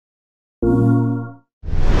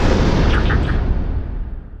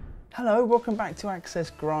Hello, welcome back to Access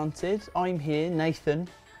Granted. I'm here, Nathan,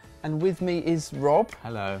 and with me is Rob.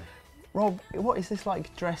 Hello. Rob, what is this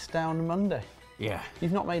like dressed down Monday? Yeah.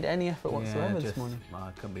 You've not made any effort whatsoever this morning? I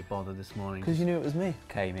couldn't be bothered this morning. Because you knew it was me?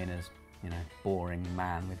 Came in as, you know, boring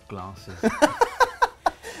man with glasses.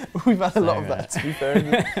 We've had a lot of that, to be fair,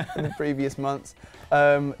 in the previous months.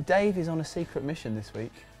 Dave is on a secret mission this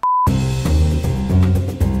week.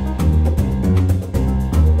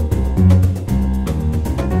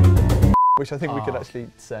 Which I think we could actually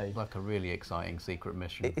say. Like a really exciting secret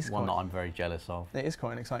mission. It is one that I'm very jealous of. It is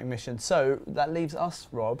quite an exciting mission. So that leaves us,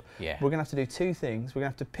 Rob. Yeah. We're going to have to do two things. We're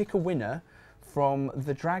going to have to pick a winner from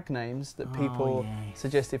the drag names that people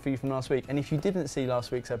suggested for you from last week. And if you didn't see last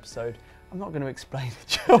week's episode, I'm not going to explain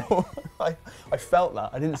it, Joel. I felt that.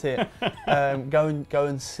 I didn't see it. Go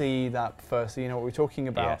and see that first, so you know what we're talking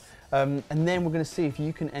about. Yes. And then we're going to see if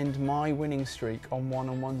you can end my winning streak on one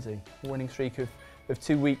on onesie. Winning streak of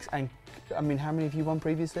 2 weeks. And I mean, how many have you won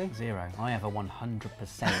previously? 0. I have a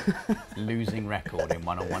 100% losing record in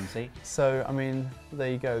one on onesie. So I mean, there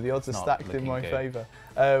you go. The odds are stacked in my favour.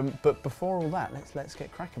 But before all that, let's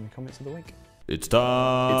get cracking with comments of the week. It's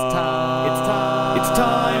time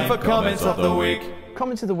for comments of the week.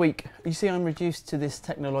 Comments of the week. You see, I'm reduced to this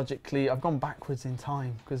technologically. I've gone backwards in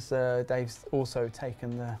time because Dave's also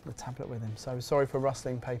taken the tablet with him. So sorry for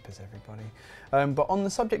rustling papers, everybody. But on the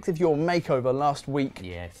subject of your makeover last week,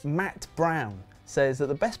 yes. Matt Brown says that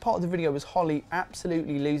the best part of the video was Holly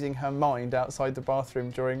absolutely losing her mind outside the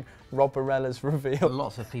bathroom during Rob Barella's reveal.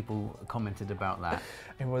 Lots of people commented about that.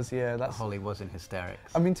 It was, yeah. Holly was in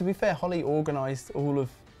hysterics. I mean, to be fair, Holly organised all of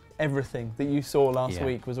everything that you saw last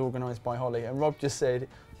week was organised by Holly, and Rob just said,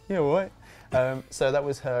 "Yeah, all right." So that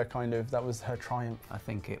was her that was her triumph. I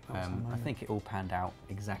think it all panned out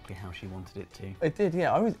exactly how she wanted it to. It did,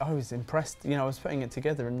 yeah. I was impressed. You know, I was putting it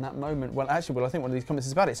together in that moment. Well, actually, I think one of these comments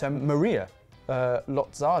is about it. So Maria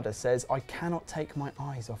Lotzada says, "I cannot take my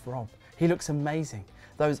eyes off Rob. He looks amazing.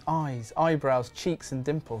 Those eyes, eyebrows, cheeks, and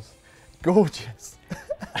dimples, gorgeous."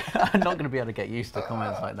 I'm not going to be able to get used to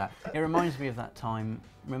comments like that. It reminds me of that time.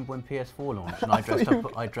 Remember when PS4 launched and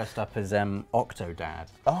I dressed up as Octodad.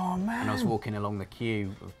 Oh man! And I was walking along the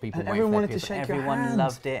queue of people and waiting everyone for wanted to shake your Everyone hands.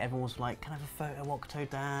 loved it. Everyone was like, "Can I have a photo of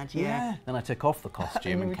Octodad?" Yeah. Then I took off the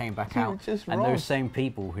costume and came back out. And those same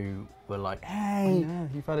people who were like, "Hey,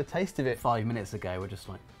 you've had a taste of it 5 minutes ago," were just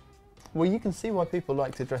like, well, you can see why people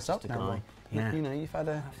like to dress up now. Guy. Yeah. You know, you've had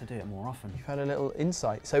I have to do it more often. You've had a little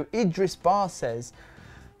insight. So Idris Barr says,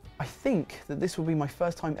 "I think that this will be my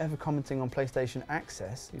first time ever commenting on PlayStation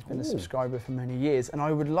Access." He's been a subscriber for many years, and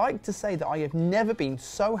I would like to say that I have never been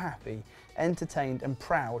so happy, entertained and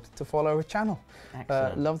proud to follow a channel.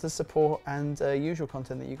 Love the support and usual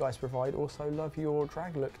content that you guys provide. Also love your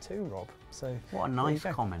drag look too, Rob. So what a nice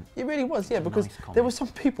comment. It really was, yeah, because there were some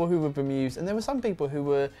people who were bemused and there were some people who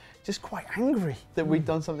were just quite angry that we'd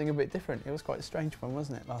done something a bit different. It was quite a strange one,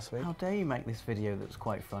 wasn't it, last week? How dare you make this video that's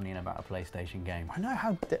quite funny and about a PlayStation game? I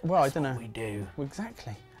know, well, I don't know. What we do.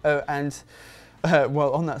 Exactly.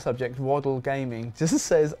 Well, on that subject, Waddle Gaming just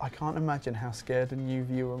says, "I can't imagine how scared a new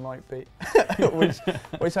viewer might be,"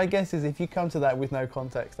 which I guess is, if you come to that with no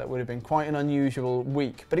context, that would have been quite an unusual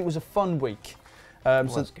week. But it was a fun week.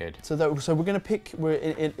 That's good. So we're going to pick.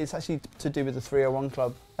 It's actually to do with the 301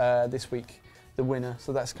 Club this week, the winner.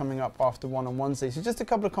 So that's coming up after one on onesie. So just a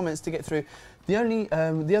couple of comments to get through.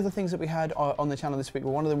 The other things that we had on the channel this week,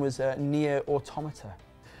 one of them was Nier Automata.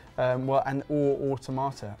 Or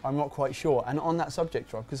Automata. I'm not quite sure. And on that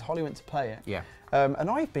subject, Rob, because Holly went to play it. Yeah.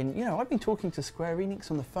 And I've been talking to Square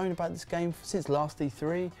Enix on the phone about this game since last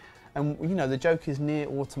E3. And you know, the joke is Nier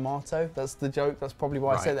Automata. That's the joke. That's probably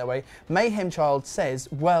why I say it that way. Mayhem Child says,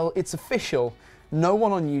 "Well, it's official. No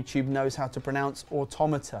one on YouTube knows how to pronounce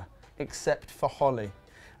automata except for Holly."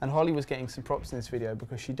 And Holly was getting some props in this video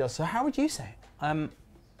because she does. So how would you say it?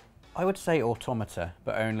 I would say automata,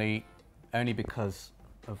 but only because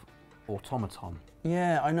of automaton.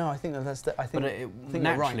 Yeah, I know. I think that's the. I think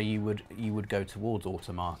naturally you would go towards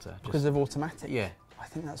automata because of automatic. Yeah. I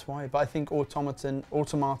think that's why. But I think automata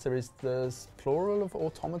is the plural of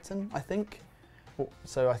automaton, I think.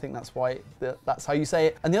 So I think that's why that's how you say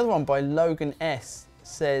it. And the other one by Logan S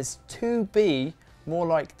says, "To be more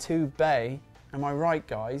like to bay." Am I right,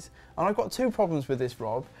 guys? And I've got two problems with this,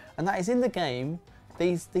 Rob. And that is, in the game,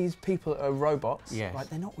 these people are robots. Yes. Right?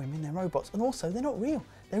 They're not women, they're robots. And also, they're not real.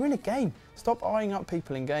 They're in a game. Stop eyeing up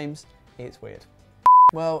people in games. It's weird.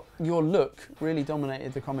 Well, your look really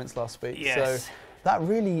dominated the comments last week. Yes. So that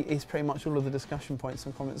really is pretty much all of the discussion points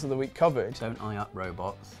and comments of the week covered. Don't eye up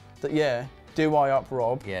robots. Yeah. Do I Up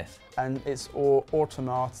Rob. Yes. And it's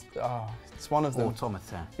Automata. Oh, it's one of them.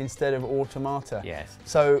 Automata. Instead of Automata. Yes.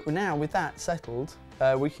 So now with that settled,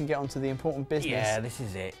 we can get on to the important business. Yeah, this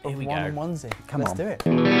is it. Here we go. One and onesie. Come Let's on. do it.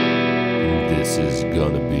 This is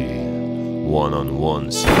gonna be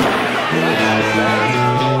one-on-one.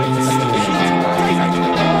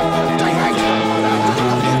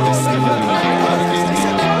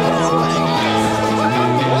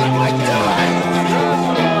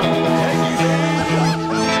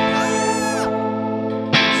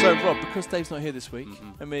 So Rob, because Dave's not here this week,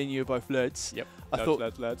 and me and you are both lads. Yep. I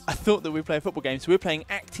thought that we'd play a football game. So we're playing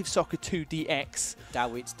Active Soccer 2DX.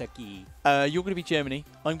 Dawid's the key. You're going to be Germany.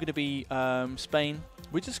 I'm going to be Spain.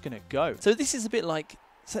 We're just going to go. So this is a bit like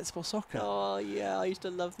Sensible Soccer. Oh yeah, I used to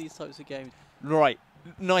love these types of games. Right.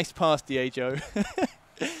 Nice pass, Diego.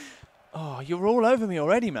 Oh, you're all over me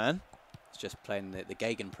already, man. It's just playing the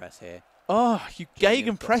Gegenpress here. Oh, you Getting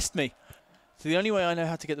it Gegenpressed me. So the only way I know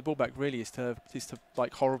how to get the ball back really is to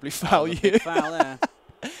like horribly foul you. Big foul there.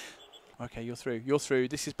 Okay, you're through. You're through.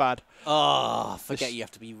 This is bad. Oh, forget you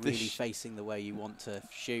have to be really facing the way you want to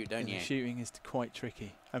shoot, don't you? The shooting is quite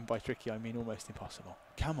tricky, and by tricky I mean almost impossible.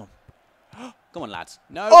 Come on. Come on, lads.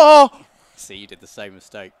 No. Oh See, you did the same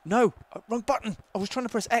mistake. no! Wrong button. I was trying to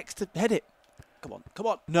press X to head it. Come on, come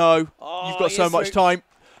on. No. Oh, You've got so yes, much Luke. time.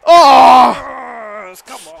 Oh! Yes,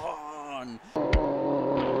 come on.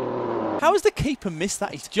 How has the keeper missed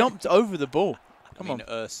that? He's jumped over the ball. Come on.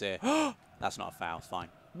 Ursir. That's not a foul. It's fine.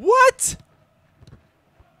 What?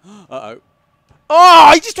 Uh-oh.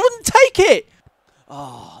 Oh, he just wouldn't take it.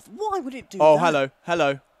 Oh, why would it do Oh, that? hello.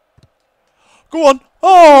 Hello. Go on.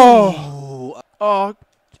 Oh. Oh.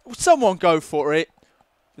 Someone go for it.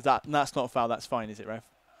 That's not a foul. That's fine, is it, Rev?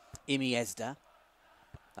 Iniesta.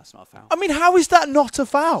 That's not a foul. I mean, how is that not a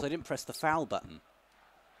foul? So I didn't press the foul button.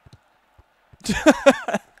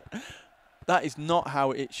 That is not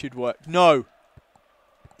how it should work. No.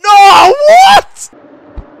 No! What?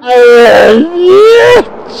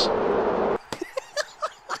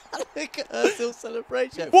 Look at Ursil's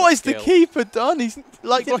celebration. What has the keeper done? He's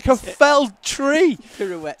like a felled tree.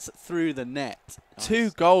 Pirouettes through the net. Nice. 2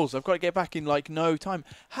 goals. I've got to get back in like no time.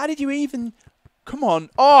 How did you even... Come on.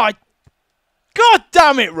 Oh, God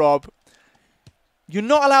damn it, Rob. You're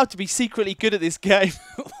not allowed to be secretly good at this game.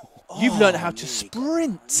 You've learned how to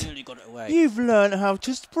sprint. Nearly got it away. You've learned how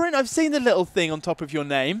to sprint. I've seen the little thing on top of your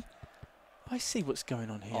name. I see what's going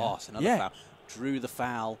on here. Oh, it's another foul. Drew the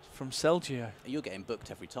foul. From Sergio. You're getting booked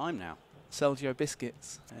every time now. Sergio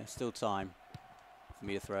Biscuits. There's still time for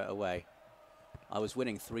me to throw it away. I was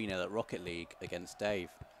winning 3-0 at Rocket League against Dave.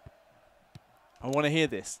 I want to hear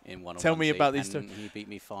this. In one. Tell me about these two. He beat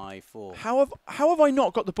me 5-4. How have I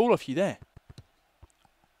not got the ball off you there?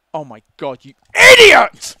 Oh my God, you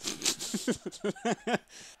idiot!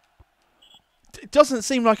 It doesn't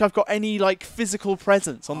seem like I've got any like physical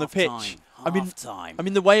presence on the pitch. I'm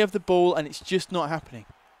in the way of the ball and it's just not happening.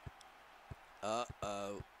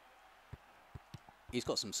 Uh-oh. He's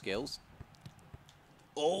got some skills.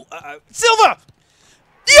 Oh, uh-oh. Silver!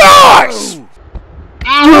 Yes!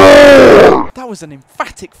 That was an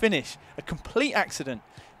emphatic finish. A complete accident.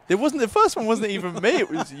 The first one wasn't even me, it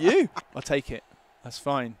was you. I'll take it. That's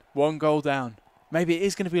fine. 1 goal down. Maybe it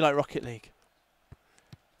is going to be like Rocket League.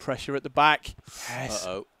 Pressure at the back. Yes.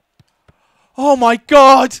 Uh-oh. Oh my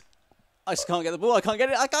God! I just can't get the ball. I can't get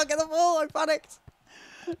it. I can't get the ball. I panicked.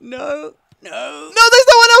 No. No. No, there's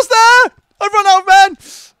no one else there! I've run out of men!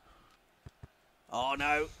 Oh,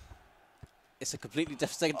 no. It's a completely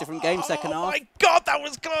different game, second half. Oh my God, that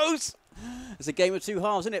was close! It's a game of 2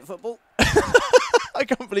 halves, isn't it, football? I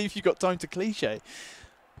can't believe you got time to cliche.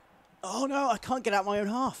 Oh, no. I can't get out my own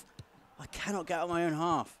half. I cannot get out my own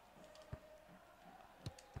half.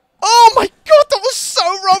 Oh my God, that was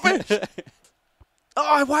so rubbish!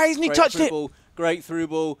 Oh, why hasn't he touched it? Great through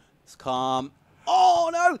ball. It's calm. Oh,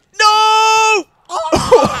 no. No!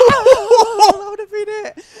 Oh, that would have been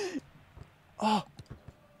it. Oh.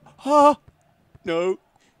 Oh. No.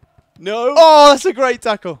 No. Oh, that's a great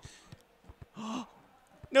tackle. No,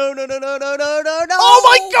 no, no, no, no, no, no, no. Oh,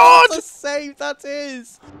 my God! What a save that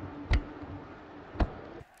is.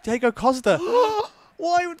 Diego Costa.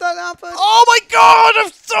 Why would that happen? Oh, my God! I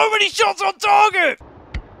have so many shots on target!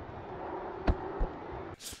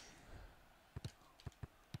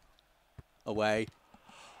 Away.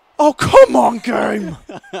 Oh, come on, game!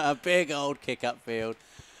 A big old kick upfield.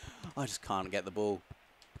 I just can't get the ball.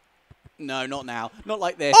 No, not now. Not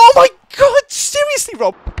like this. Oh, my God! Seriously,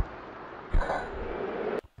 Rob? No!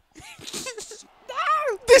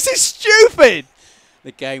 This is stupid!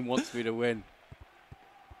 The game wants me to win.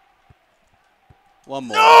 One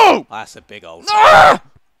more. No! That's a big old. Ah!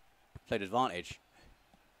 Played advantage.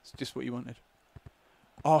 It's just what you wanted.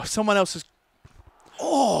 Oh, someone else has...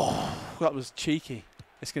 Oh, that was cheeky.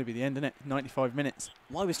 It's going to be the end, isn't it? 95 minutes.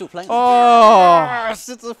 Why are we still playing? Oh! Yes,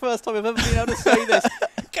 it's the first time I've ever been able to say this.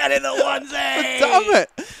 Get in the onesie! Damn it!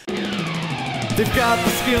 They've got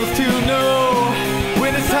the skills to know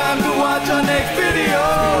when it's time to watch our next video.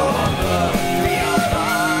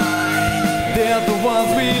 They're the ones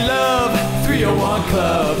we love. 301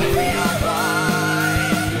 Club.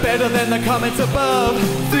 Better than the comments above.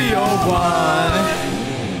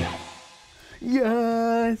 301.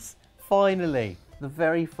 Yes! Finally! The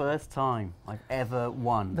very first time I've ever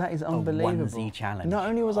won. That is unbelievable. A onesie challenge. Not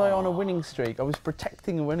only was I on a winning streak, I was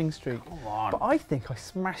protecting a winning streak. Come on. But I think I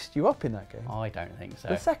smashed you up in that game. I don't think so.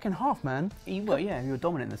 The second half, man. Well, yeah, you were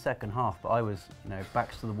dominant in the second half, but I was,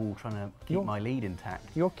 backs to the wall trying to keep my lead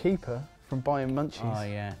intact. Your keeper from Bayern Munchies. Oh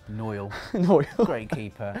yeah, Noyle. Noyle. Great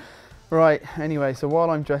keeper. Right, anyway, so while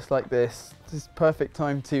I'm dressed like this is perfect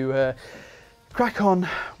time to crack on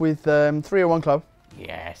with 301 Club.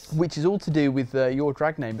 Yes. Which is all to do with your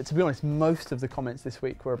drag name. But to be honest, most of the comments this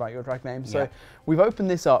week were about your drag name. So we've opened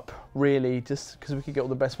this up, really, just because we could get all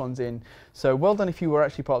the best ones in. So well done if you were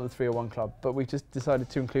actually part of the 301 Club. But we just decided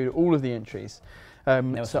to include all of the entries. There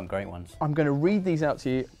were some great ones. I'm going to read these out to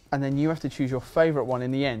you, and then you have to choose your favourite one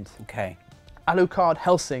in the end. Okay. Alucard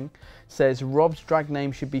Helsing says Rob's drag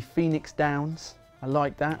name should be Phoenix Downs. I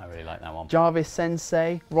like that. I really like that one. Jarvis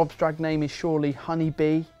Sensei, Rob's drag name is surely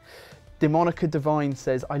Honeybee. Demonica Divine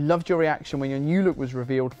says, I loved your reaction when your new look was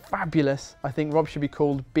revealed. Fabulous. I think Rob should be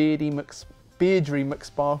called Beardry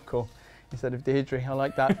McSparkle instead of Deirdre. I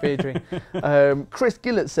like that, Deirdre. Chris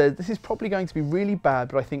Gillett says, this is probably going to be really bad,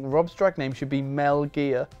 but I think Rob's drag name should be Mel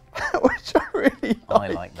Gear, which I really like. I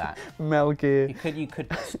like that. Mel Gear. You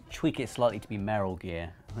could tweak it slightly to be Meryl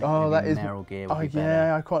Gear. I think Oh, that is. Meryl Gear would Oh be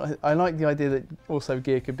yeah, better. I like the idea that also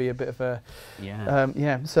Gear could be a bit of a. Yeah.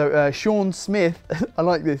 Yeah. So Sean Smith, I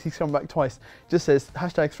like this. He's come back twice. Just says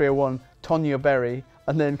 #301 Tonya Berry,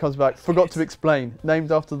 and then comes back. Forgot to explain.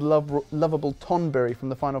 Named after the lovable Tonberry from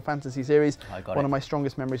the Final Fantasy series. One of my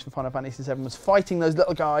strongest memories from Final Fantasy VII was fighting those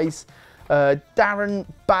little guys. Darren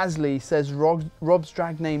Basley says Rob's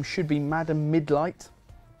drag name should be Madam Midlight.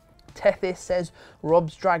 Tethys says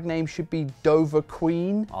Rob's drag name should be Dover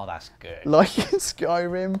Queen. Oh, that's good. Like in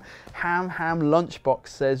Skyrim. Ham Lunchbox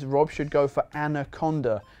says Rob should go for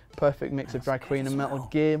Anaconda. Perfect mix of drag queen and Metal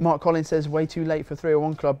Gear. Mark Collins says way too late for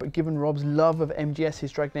 301 Club, but given Rob's love of MGS, his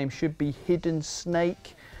drag name should be Hidden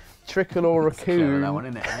Snake. Trickle or Raccoon that one,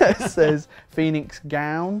 isn't it? says Phoenix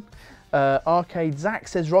Gown. Arcade Zach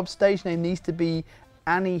says Rob's stage name needs to be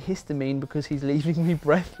Antihistamine because he's leaving me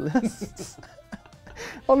breathless.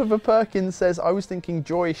 Oliver Perkins says, I was thinking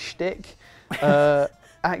Joy Shtick.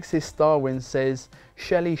 Axis Starwin says,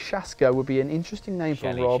 Shelley Shaska would be an interesting name for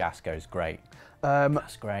Rob. Shelley Shaska is great.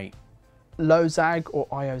 That's great. Lozag or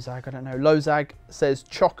Iozag, I don't know. Lozag says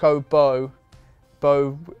Choco Bo.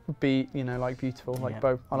 Bo be, like beautiful, like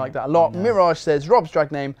Bo. I like that a lot. Mirage says Rob's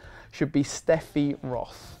drag name should be Steffi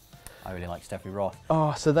Roth. I really like Steffi Roth.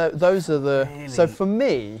 Oh, so those are the... Really? So for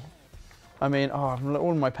me, I mean, all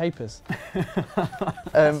of my papers.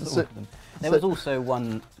 There was also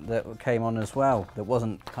one that came on as well that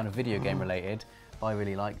wasn't kind of video game related, but I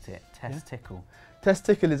really liked it. Testicle.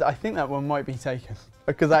 Testicle is, I think that one might be taken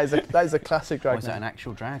because that is a classic drag Was name. that an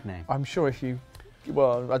actual drag name? I'm sure if you,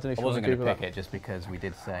 well, I don't know if I you wasn't going to pick that. it just because we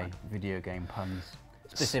did say video game puns,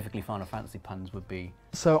 specifically Final Fantasy puns would be.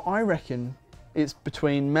 So I reckon it's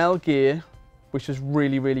between Mel Gear, which was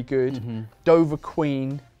really, really good, Dover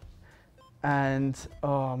Queen, and,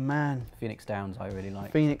 oh man. Phoenix Downs I really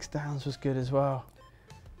like. Phoenix Downs was good as well.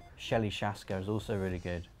 Shelley Shaska is also really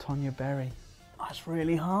good. Tonya Berry. That's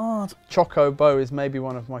really hard. Choco Bo is maybe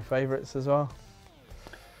one of my favourites as well.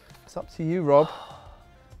 It's up to you, Rob.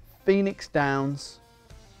 Phoenix Downs,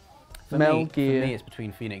 Mel Gear. For me, it's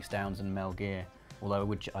between Phoenix Downs and Mel Gear.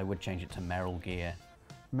 Although I would change it to Meryl Gear.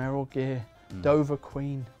 Meryl Gear. Dover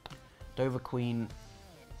Queen. Dover Queen.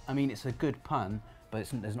 I mean, it's a good pun, but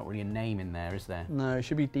there's not really a name in there, is there? No, it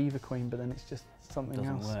should be Diva Queen, but then it's just something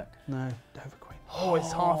else. Doesn't work. No, Dover Queen. Oh,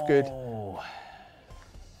 it's half good.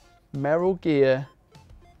 Meryl Gear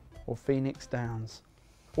or Phoenix Downs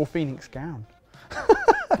or Phoenix Gown.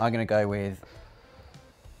 I'm going to go with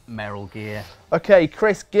Meryl Gear. Okay,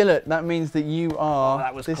 Chris Gillett, that means that you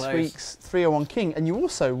are this close. week's 301 King, and you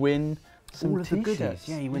also win some all of the t-shirts. goodies.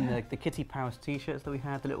 Yeah, you win the Kitty Powers t-shirts that we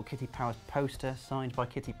had, the little Kitty Powers poster signed by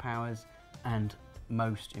Kitty Powers, and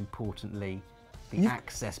most importantly, the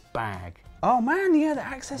Access bag. Oh man, yeah, the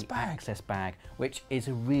Access bag. Access bag, which is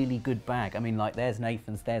a really good bag. I mean, like, there's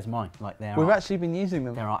Nathan's, there's mine. Like, We've actually been using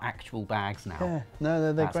them. There are actual bags now. Yeah, no,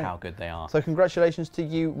 they're That's great. how good they are. So congratulations to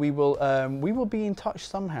you. We will be in touch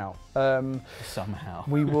somehow. Somehow.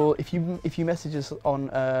 We will if you message us on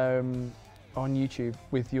YouTube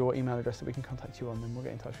with your email address that we can contact you on, then we'll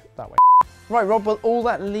get in touch that way. Right, Rob, well, all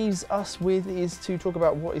that leaves us with is to talk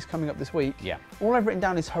about what is coming up this week. Yeah. All I've written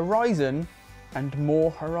down is Horizon and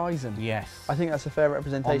more Horizon. Yes. I think that's a fair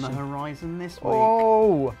representation. On the horizon this week.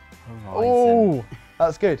 Oh! Horizon. Oh!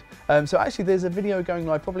 That's good. So actually there's a video going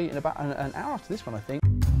live probably in about an hour after this one, I think.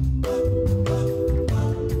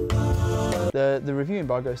 The review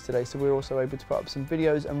embargo is today, so we're also able to put up some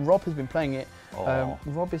videos, and Rob has been playing it.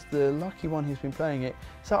 Rob is the lucky one who's been playing it.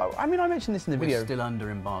 So, I mean, I mentioned this in the video. We're still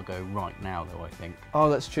under embargo right now, though, I think. Oh,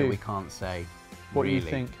 that's true. So we can't say what really you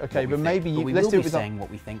think. Okay, but maybe we let's will do it be with saying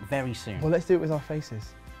what we think very soon. Well, let's do it with our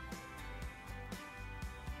faces.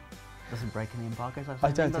 Doesn't break any embargoes?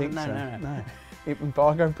 I don't think so. No.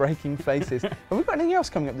 Embargo breaking faces. Have we got anything else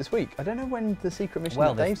coming up this week? I don't know when the secret mission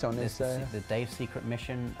that Dave's on is. The Dave's secret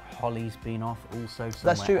mission. Holly's been off also.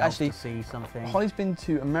 That's true. Actually, to see something. Holly's been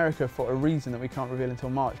to America for a reason that we can't reveal until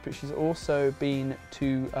March, but she's also been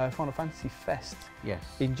to Final Fantasy Fest. Yes.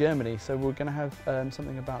 In Germany, so we're going to have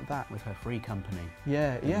something about that with her free company.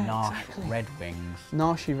 Yeah, Narsh exactly. Red Wings.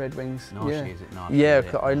 Narshy Red Wings. Narshy, is it Narshy?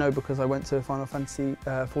 Yeah, I know because I went to a Final Fantasy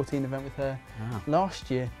 14 event with her last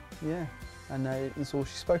year. Yeah. And that's all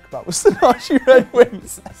she spoke about was the Narshy Red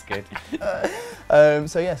Wings. That's good.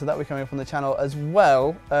 So yeah, so that'll be coming up on the channel as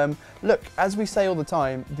well. Look, as we say all the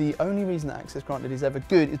time, the only reason that Access Granted is ever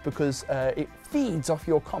good is because it feeds off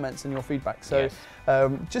your comments and your feedback. So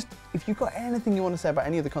just if you've got anything you want to say about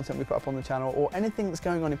any of the content we put up on the channel, or anything that's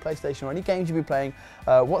going on in PlayStation, or any games you'll be playing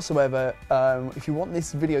whatsoever, if you want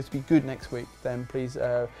this video to be good next week, then please.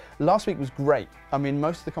 Last week was great. I mean,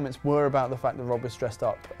 most of the comments were about the fact that Rob was dressed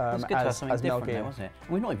up as Mel Gear. Wasn't it?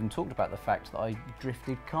 We've not even talked about the fact that I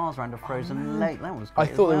drifted cars around a frozen lake. That was great.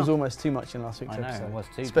 I thought there was almost too much in last week's episode. It was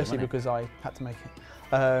too, especially because I had to make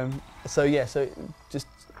it. So yeah, so just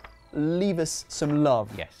leave us some love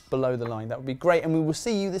below the line. That would be great, and we will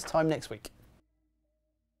see you this time next week.